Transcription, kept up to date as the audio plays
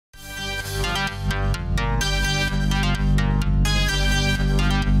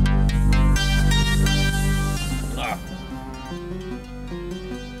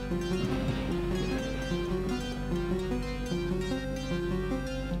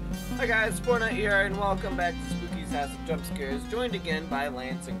Hi guys, Fortnite here, and welcome back to Spooky's House of Jumpscares, joined again by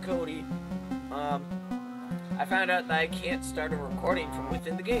Lance and Cody. I found out that I can't start a recording from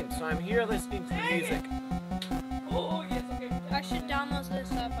within the game, so I'm here listening to the music. Oh, yes, okay. I should download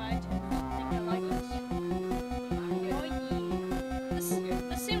this off iTunes. I think I like this.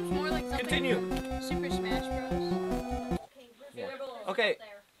 This seems more like something from Super Smash Bros. Yeah. Okay.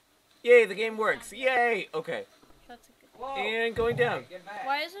 Yay, the game works. Yay! Okay. That's a good. Whoa. And going down.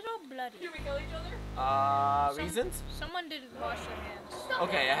 Why is it all bloody? Here we kill each other? Reasons? Someone didn't wash their hands.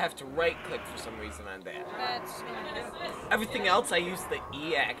 Okay, I have to right click for some reason on that. That's Everything else I use the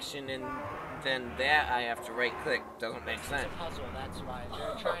E action, and then that I have to right click. Doesn't make sense. It's a puzzle, that's why.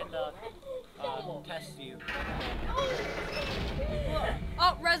 They're trying to test you.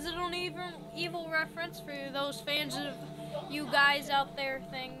 Oh, Resident Evil reference for those fans of you guys out there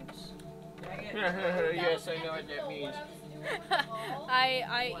things. Yes, I know what that means.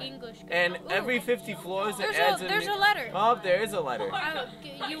 I English. And Ooh. every 50 floors it adds There's a letter. Oh, there is a letter.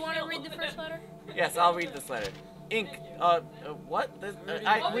 You want to read the first letter? Yes, I'll read this letter. Ink, what?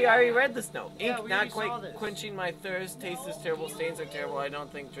 We already read this note. Ink, Yeah, we not already saw quite this. quenching my thirst. Taste is terrible. Stains are terrible. I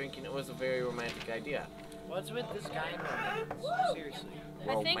don't think drinking it was a very romantic idea. What's with this guy in romance? Seriously.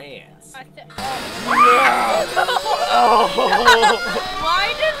 Romance.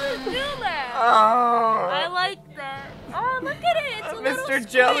 Why does it do that? Oh. I like that. Oh, look at it. It's a little Mr. squid.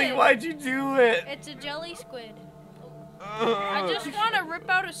 Jelly, why'd you do it? It's a jelly squid. I just want to rip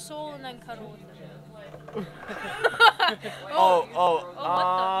out his soul and then cuddle with him.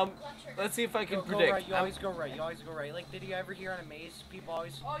 Let's see if I can Go predict. right, you always go right, you always go right. Like, did you ever hear on a maze, people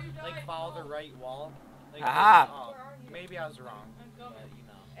always, like, follow the right wall? Like, Aha. Maybe I was wrong, but, you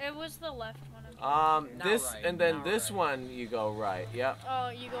know. It was the left one. This, right, and then not this right. one, you go right. Yep. Oh,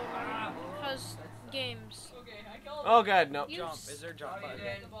 you go right. Because games. Oh god, no. Jump, is there a jump button?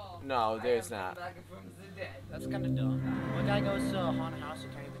 No, there's not. That's kind of dumb. One guy goes to a haunted house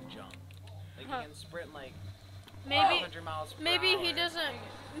and can't even jump. Like, he can sprint, like, Maybe 100 miles per maybe hour. he doesn't.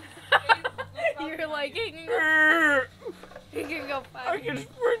 You're like, he can go I fast. can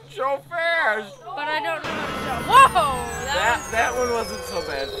sprint so fast. But I don't know how to jump. Whoa! That one wasn't so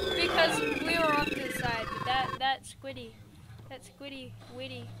bad. Because we were off to the side. But that squiddy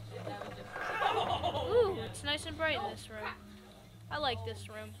witty. Ooh, it's nice and bright in this room. I like this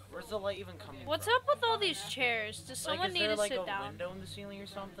room. Where's the light even coming What's from? up with all these chairs? Does someone is need there, to like, sit a down? window in the ceiling or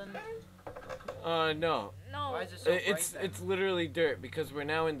something? No. No. Why is it so bright It's then? literally dirt because we're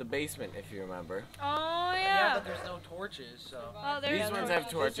now in the basement, if you remember. Oh Yeah, yeah. but there's no torches, so. Oh, there's These ones have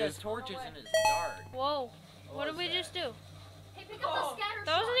torches. It says torches and it's dark. Whoa. What did we just do? Hey, pick up the scatter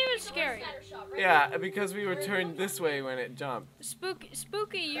That wasn't shot. even Pick up the scary. scatter shot, right? Yeah, because we were turned this way when it jumped.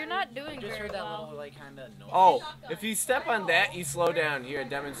 Spooky, you're not doing I just very heard that well. little, like, kind of noise. Oh, if you step on that, you slow down. Here, a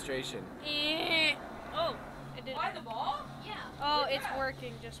demonstration. Oh, it did. Why the ball? Yeah. Oh, it's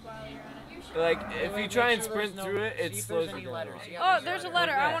working just while you're on it. Like, if Wait, you try make and sure sprint there's through no- it, see it if there's slows any you down. letters. Yeah, Oh, there's a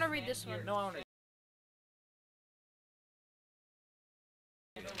letter. I want to read this one. No, I want to.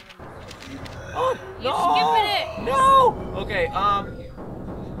 Oh, You're no! skipping it. No! Okay,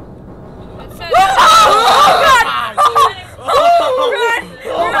 It says.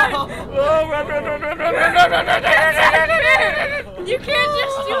 You can't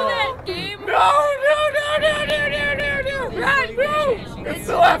just do that, game. No! It's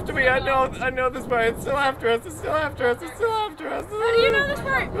still after me. I know this part. It's still after us. It's still after us. It's still after us. How do you know this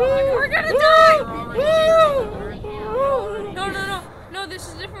part? We're gonna die. No, this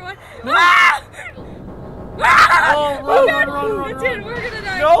is a different one. Oh god, it's it. We're gonna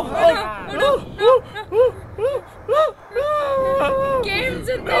die. No! No. Games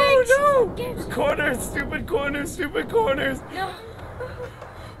and things. No! Games. Corners, stupid corners, stupid corners. No.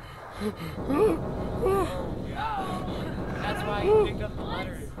 That's why you picked up the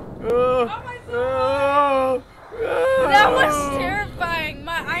letters. That was terrifying.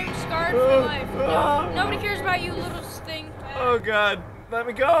 I'm scarred for life. Nobody cares about you, little stink. Oh god, let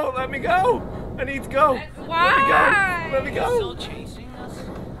me go, let me go. I need to go. Why? Let me It's go. still chasing us?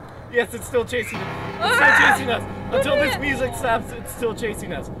 Yes, it's still chasing us. It's still chasing us. Until this music stops, it's still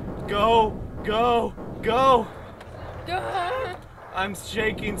chasing us. Go. Go. I'm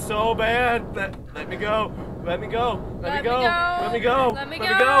shaking so bad. Let me go. Let me go. Let me go. Let me go. Let me Let go.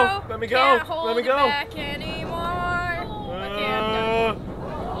 me go. Let me go. Can't hold Let me it go. back anymore. I can't.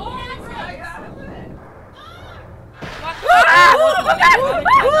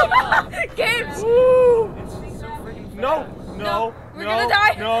 Games. It's so freaking fast. No. We're gonna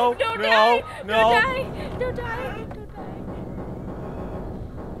die. No. Don't No. die. No. Don't die. Don't die.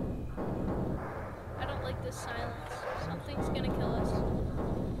 I don't like this silence. Something's gonna kill us.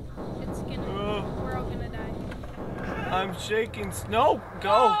 I'm shaking. No,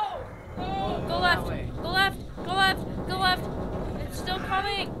 go. Go left. Go left. Go left. Go left. It's still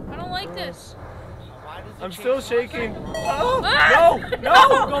coming. I don't like this. I'm still shaking. Oh, Ah!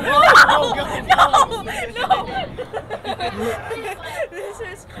 no. This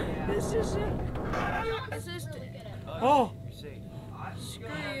is. Oh. Screw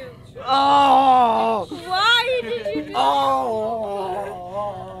you. Oh. Why did you do that? Oh.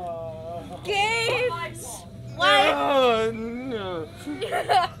 Games. Why? No.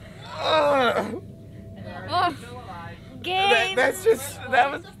 Oh. Games. That's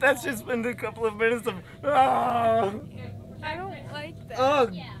just been a couple of minutes of. Oh. I don't like that. Oh.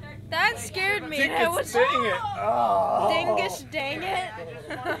 That scared me. Dingus, I was dang it. Oh. Dingus, dang it.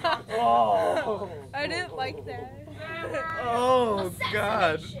 Oh. I didn't like that. Oh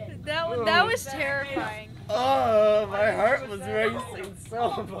God. That was terrifying. Oh, my heart was racing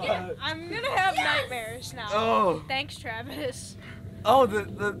so much. I'm gonna have nightmares now. Oh. Thanks, Travis. Oh, the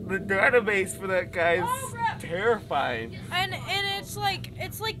database for that guy is terrifying. And it's like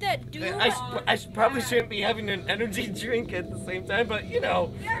that Doom. I probably shouldn't be having an energy drink at the same time, but you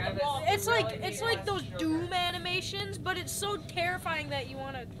know. It's like those Doom animations, but it's so terrifying that you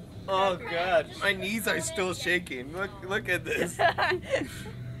wanna. Oh God, my knees are still shaking. Look at this.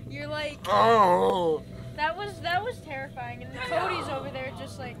 You're like. Oh. That was terrifying, and Cody's over there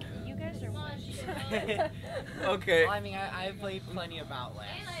just like, you guys are witches. Okay. Well, I mean, I played plenty of Outlast,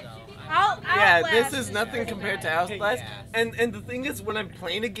 so. Yeah, this Outlast is nothing compared to Outlast. Yes. And the thing is, when I'm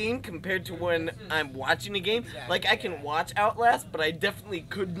playing a game compared to when I'm watching a game, like I can watch Outlast, but I definitely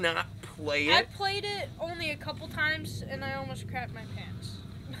could not play I it. played it only a couple times, and I almost crapped my pants.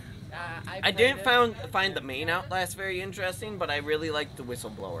 I didn't find the main Outlast very interesting, but I really liked the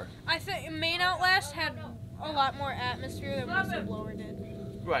Whistleblower. I think main Outlast had a lot more atmosphere than Whistleblower did.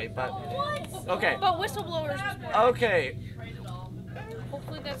 Right, but okay. But Whistleblowers was more. Okay.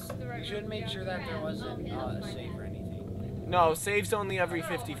 Hopefully that's the right. You should make sure that there wasn't a save or anything. No, saves only every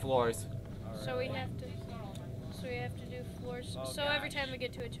 50 floors. So we have to do floors. Oh, so every time we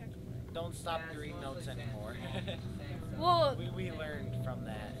get to a check. Don't stop to read notes anymore. Well, we learned from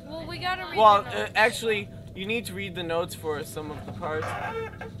that. well, we gotta read. Well, the notes. actually, you need to read the notes for some of the parts.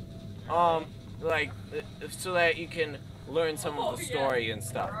 Like, so that you can learn some of the story and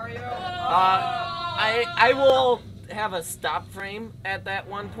stuff. I will have a stop frame at that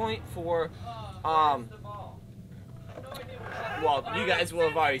one point for, well, you guys will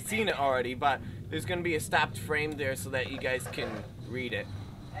have already seen it already, but there's gonna be a stopped frame there so that you guys can read it.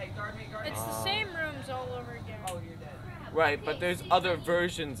 It's the same rooms all over again. Right, but there's other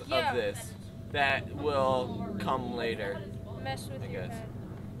versions Yeah. of this that will come later. Mess with I your guess. head.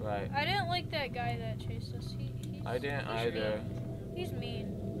 Right. I didn't like that guy that chased us. I didn't he's either. Mean. He's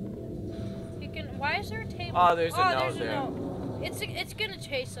mean. He can. Why is there a table? Oh, there's a note there's there. a note. It's gonna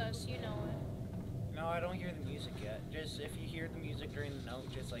chase us. You know it. No, I don't hear the music yet. Just if you hear the music during the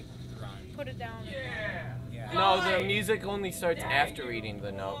note, just like run. Put it down. Yeah. No, the music only starts after reading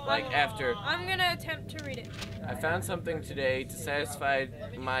the note. Like after. I'm gonna attempt to read it. I found something today to satisfy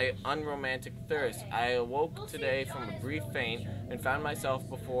my unromantic thirst. I awoke today from a brief faint and found myself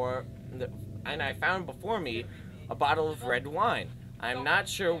before me a bottle of red wine. I'm not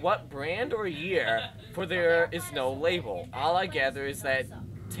sure what brand or year, for there is no label. All I gather is that it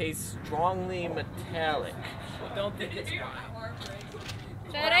tastes strongly metallic. Don't think it's wine.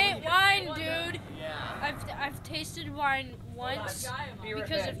 That ain't wine, dude. Yeah. I've tasted wine once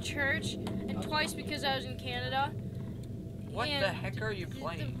because of church and twice because I was in Canada. What And the heck are you The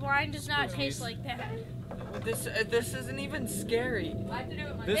playing? wine does not taste like that. This isn't even scary.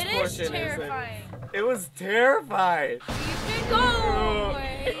 This It is portion terrifying. It was terrifying. You can go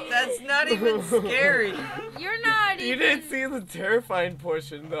away. That's not even scary. You're not You even. didn't see the terrifying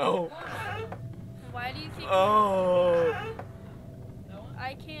portion though. Why do you think? Oh.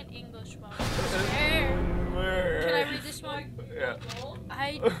 I can't English well. Can I read this one? Yeah.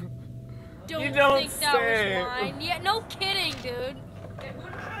 I don't, don't think that say. was wine. Yeah, no kidding, dude.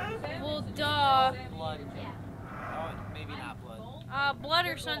 Well, duh. Blood. Oh, maybe not blood. Blood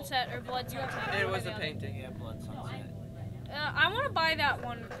or sunset or blood sunset. It was a Yeah. painting. Yeah, blood sunset. I want to buy that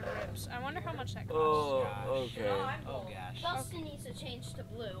one with the ribs. I wonder how much that costs. Oh, okay. Oh gosh. Dustin needs to change to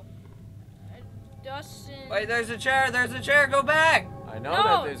blue. Dustin. Wait, there's a chair. There's a chair. Go back. I know No,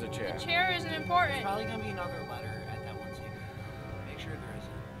 that there's a chair. The chair isn't There's important. probably gonna be another letter at that one table. Make sure there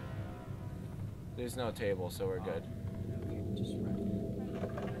isn't. There's no table, so we're good.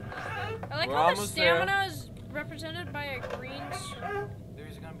 I like We're how the almost there. stamina is represented by a green circle.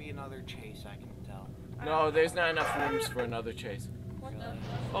 There's gonna be another chase, I can tell. No, there's not enough rooms for another chase. What the?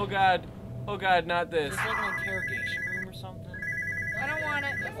 Oh god. Oh god, not this. Is this like an interrogation room I don't want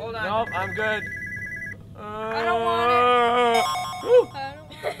it. Hold on. Nope, I'm good. I don't want it. I don't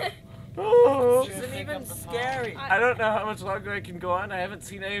want it. This isn't even scary. I don't know how much longer I can go on. I haven't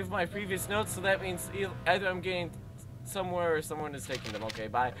seen any of my previous notes, so that means either I'm getting somewhere or someone is taking them. Okay,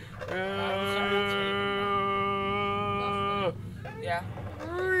 bye. Yeah.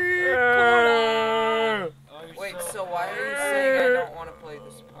 Oh, Wait, so why are you saying I don't want to play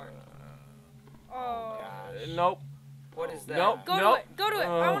this part? Oh. nope. What is that? Nope. Go to it. Go to it.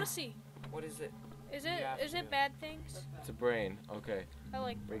 I want to see. What is it? Is it bad things? It's a brain. Okay. I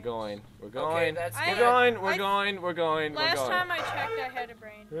like. We're going. We're going. Okay, that's I- We're going. We're going. We're going. Last We're going. time I checked, I had a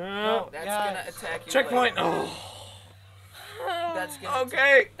brain. No, that's gonna attack you. Checkpoint. later. Oh. That's gonna.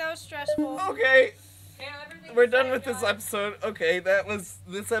 Okay. That was stressful. Okay. We're done with this episode. Okay,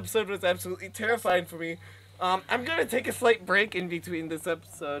 this episode was absolutely terrifying for me. I'm gonna take a slight break in between this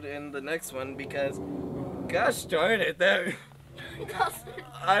episode and the next one because, gosh darn it,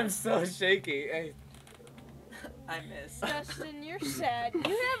 I'm so shaky. I missed. Dustin, you're sad. You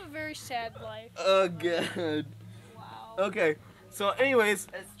have a very sad life. Oh god. Wow. Okay. So, anyways,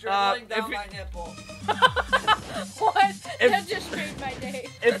 It's dribbling if down you- my nipple. What? That just made my day.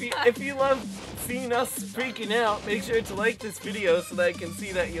 if you love seeing us freaking out, make sure to like this video so that I can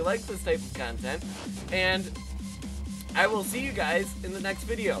see that you like this type of content. And I will see you guys in the next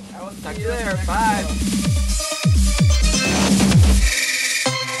video. I will Talk see to you in the later. next Bye. video.